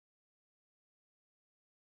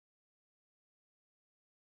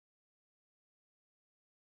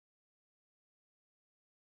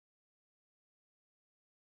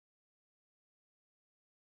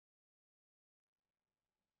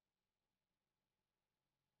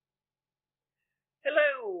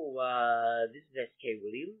This is S.K.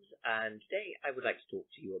 Williams, and today I would like to talk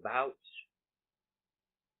to you about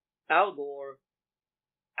Al Gore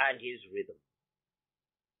and his rhythm.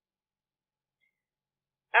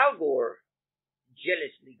 Al Gore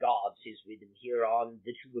jealously guards his rhythm here on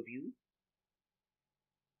The Two of You,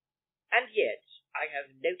 and yet I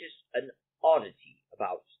have noticed an oddity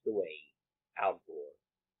about the way Al Gore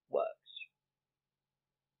works.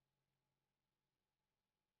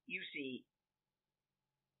 You see,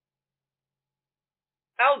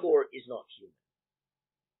 Al Gore is not human.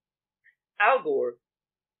 Al Gore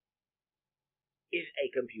is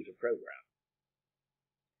a computer program.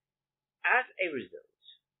 As a result,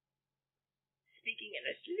 speaking in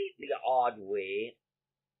a slightly odd way,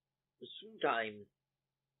 sometimes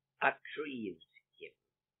aggrieves him,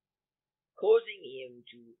 causing him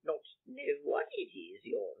to not know what it is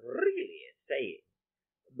you're really saying,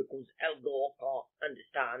 because Al Gore can't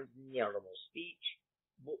understand normal speech,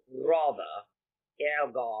 but rather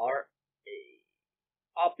Al Gore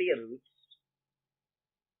operates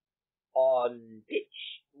on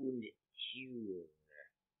pitch and tune.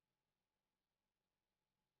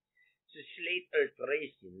 So slight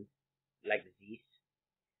alterations like this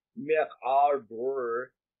make Al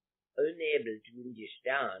Gore unable to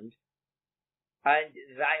understand, and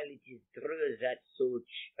while it is true that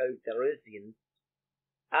such alterations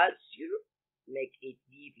also make it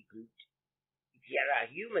difficult for a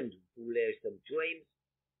human to follow sometimes,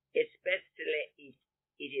 especially if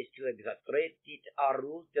it is too exaggerated or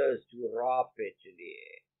alters too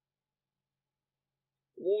rapidly.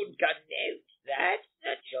 One can note that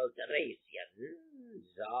such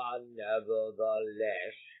alterations are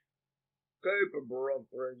nevertheless capable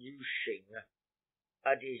of producing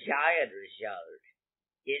a desired result,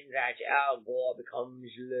 in that Al Gore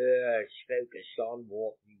becomes less focused on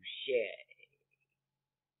what you say.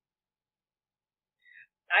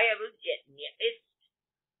 I have yet noticed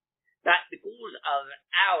that because of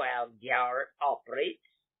how Al Gore operates,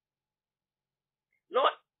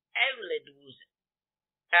 not only does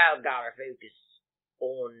Al Gore focus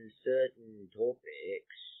on certain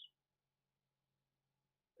topics,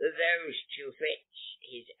 those to which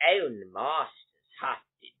his own masters have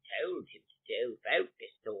told him to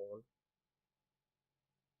focus on,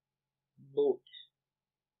 but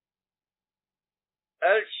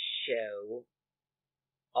also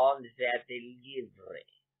on their delivery.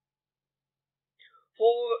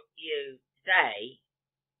 For you say,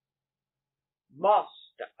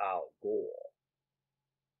 Master Al Gore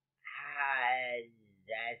has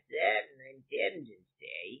a certain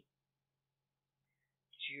tendency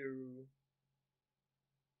to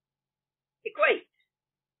equate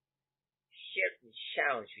certain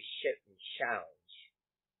sounds with certain sounds,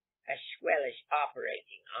 as well as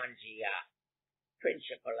operating on the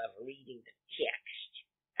principle of reading the text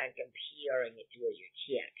and comparing it to other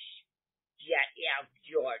text. Yet Al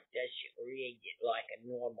Gore doesn't read it like a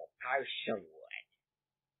normal person would.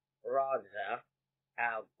 Rather,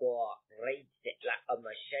 Al Gore reads it like a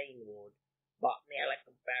machine would, but merely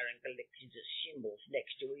comparing collections of symbols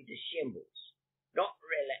next to other symbols, not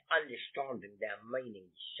really understanding their meaning,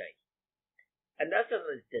 you see. And as a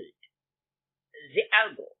result, the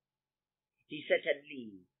Al Gore, he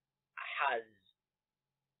certainly has,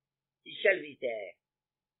 shall we say,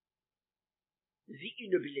 the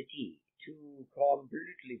inability to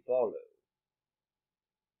completely follow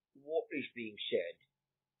what is being said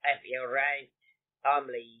if you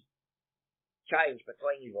randomly change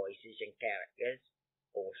between voices and characters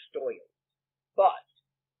or styles. But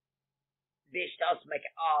this does make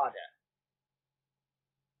it harder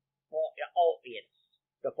for the audience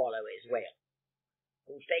to follow as well,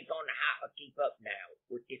 because they're going to have to keep up now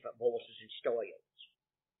with different voices and styles.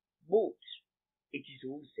 But it is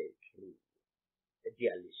also true,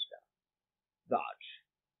 dear listener, that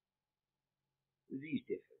these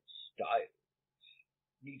different styles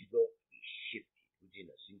need not be shifted within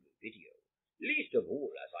a single video, least of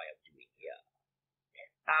all as I am doing here.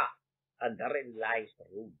 And therein lies the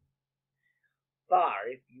room. For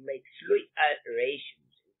if you make slight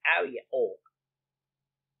alterations in how you talk,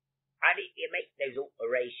 and if you make those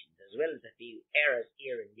alterations as well as a few errors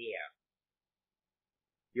here and there,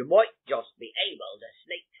 you might just be able to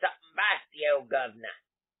sneak something past the old governor.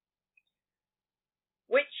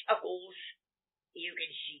 Which, of course, you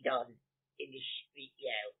can see done in this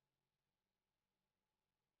video.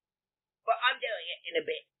 But I'm doing it in a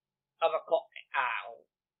bit of a cocktail.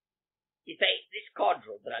 You see, this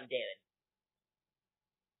cordial that I'm doing,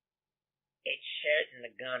 it's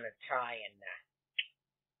certainly gonna try and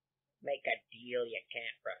make a deal you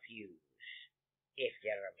can't refuse if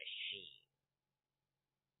you're a machine.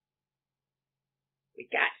 We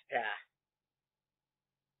got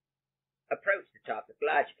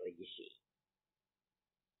psychologically, you see.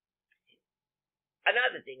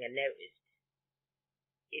 Another thing I noticed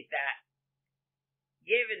is that,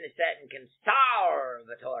 given a certain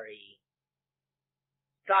conservatory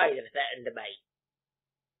side of a certain debate,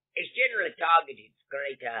 it's generally targeted for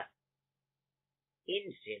greater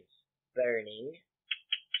incense burning,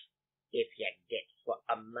 if you get what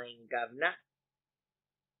I mean, Governor.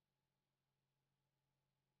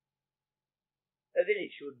 Then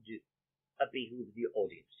it should behoove the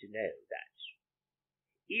audience to know that,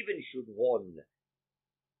 even should one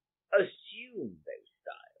assume those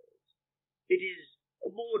styles, it is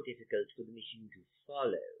more difficult for the machine to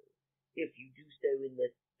follow if you do so in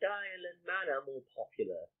the style and manner more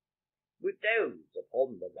popular with those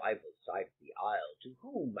upon the rival side of the aisle to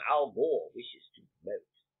whom Al Gore wishes to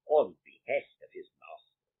promote on behest of his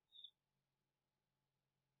masters.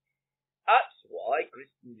 That's why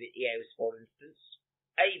Christian videos, for instance,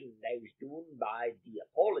 even those done by the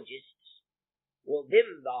apologists, well,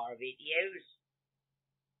 them there videos,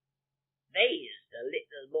 they's a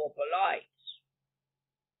little more polite.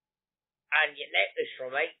 And you notice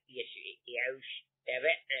from atheist videos, they're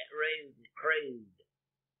a bit rude and crude,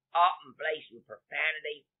 often placed with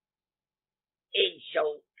profanity,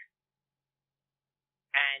 insult,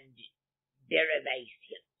 and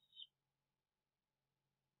derivations.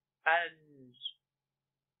 And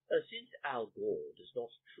since Al Gore does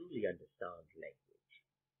not truly understand language,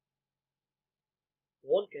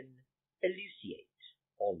 one can elucidate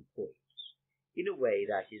on points in a way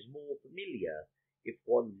that is more familiar if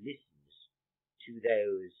one listens to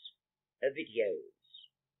those videos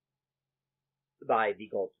by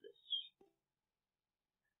the godless.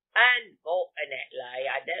 And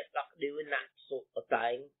fortunately, I don't like doing that sort of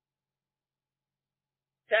thing.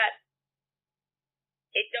 But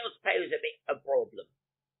it does pose a bit of a problem.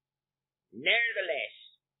 Nevertheless,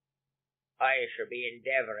 I shall be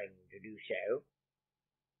endeavouring to do so,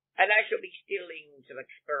 and I shall be stealing some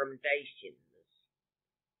experimentations,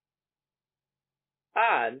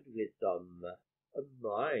 and with some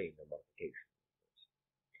minor modifications.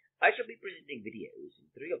 I shall be presenting videos in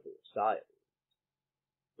 3 or 4 styles,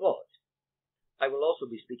 but I will also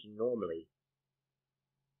be speaking normally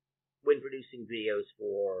when producing videos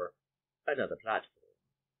for another platform.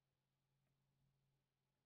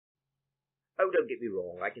 Oh, don't get me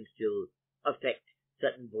wrong, I can still affect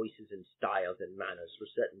certain voices and styles and manners for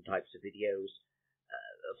certain types of videos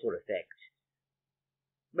for effect.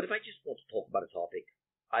 But if I just want to talk about a topic,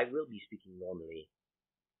 I will be speaking normally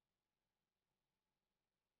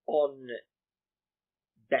on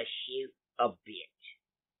the shoot a bit.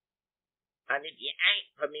 And if you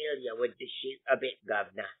ain't familiar with the shoot a bit,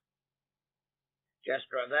 Governor, just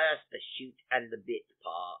reverse the shoot and the bit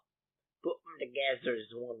part, put them together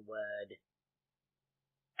as one word,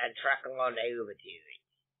 and track on over to it.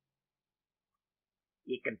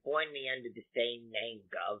 You can find me under the same name,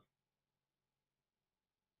 Gov.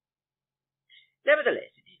 Nevertheless,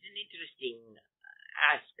 it is an interesting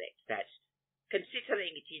aspect that,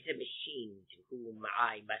 considering it is a machine to whom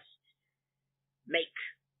I must make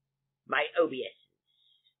my obeisance,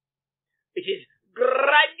 it is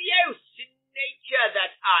grandiose in nature,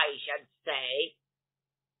 that I should say,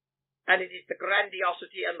 and it is the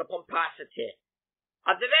grandiosity and the pomposity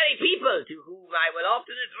of the very people to whom I will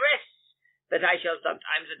often address that I shall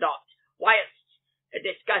sometimes adopt whilst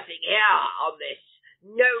discussing here on this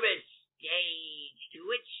noble stage to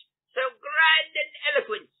which so grand an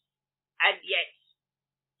eloquence and yet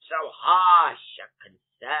so harsh a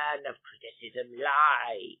concern of criticism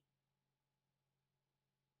lie.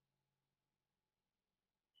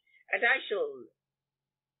 And I shall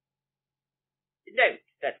note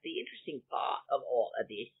that the interesting part of all of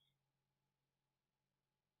this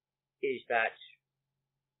is that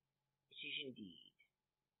it is indeed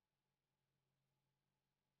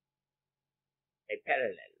a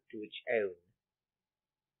parallel to its own,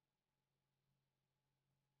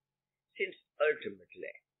 since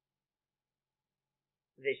ultimately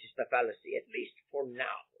this is the fallacy, at least for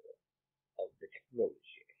now, of the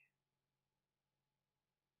technology.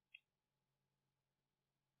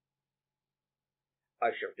 I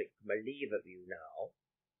shall take my leave of you now.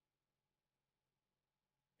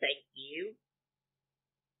 Thank you.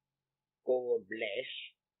 God bless.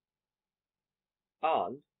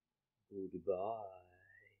 And goodbye.